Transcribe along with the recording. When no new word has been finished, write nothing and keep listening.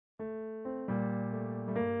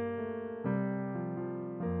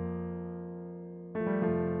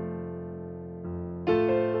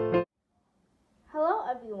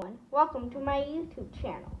Welcome to my YouTube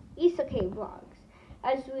channel, Isake Vlogs.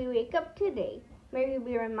 As we wake up today, may we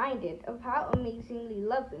be reminded of how amazingly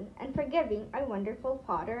loving and forgiving our wonderful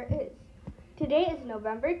Father is. Today is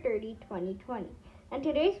November 30, 2020, and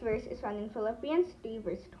today's verse is found in Philippians 3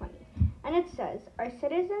 verse 20, and it says, "Our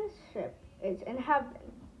citizenship is in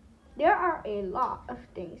heaven." There are a lot of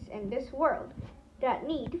things in this world that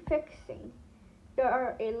need fixing. There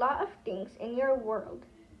are a lot of things in your world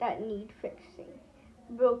that need fixing.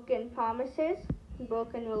 Broken promises,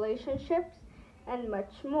 broken relationships, and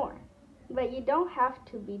much more. But you don't have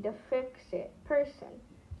to be the fix-it person.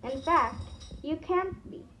 In fact, you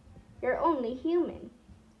can't be. You're only human.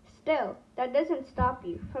 Still, that doesn't stop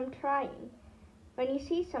you from trying. When you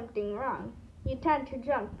see something wrong, you tend to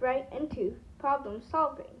jump right into problem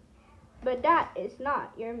solving. But that is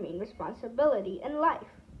not your main responsibility in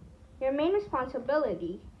life. Your main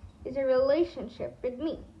responsibility is a relationship with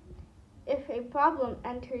me. If a problem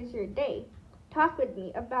enters your day, talk with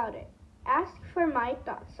me about it. Ask for my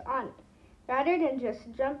thoughts on it, rather than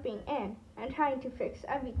just jumping in and trying to fix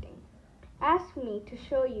everything. Ask me to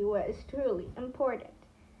show you what is truly important.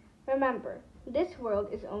 Remember, this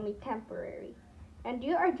world is only temporary, and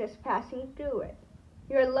you are just passing through it.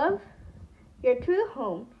 Your true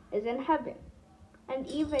home is in heaven, and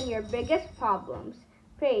even your biggest problems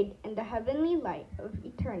fade in the heavenly light of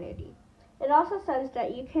eternity. It also says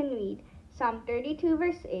that you can read Psalm 32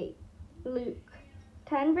 verse 8, Luke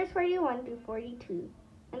 10 verse 41 to 42,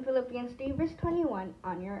 and Philippians 3 verse 21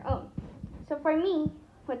 on your own. So for me,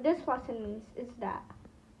 what this lesson means is that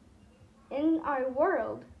in our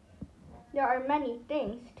world, there are many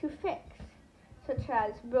things to fix, such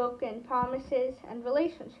as broken promises and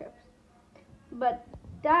relationships. But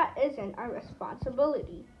that isn't our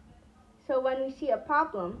responsibility. So when we see a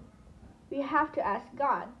problem, we have to ask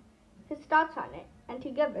God His thoughts on it and to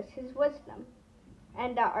give us His wisdom,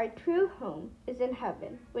 and that our true home is in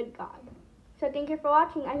heaven with God. So thank you for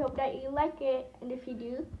watching. I hope that you like it, and if you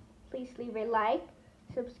do, please leave a like,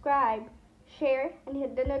 subscribe, share, and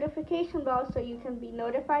hit the notification bell so you can be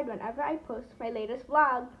notified whenever I post my latest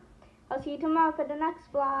vlog. I'll see you tomorrow for the next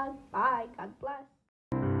vlog. Bye. God bless.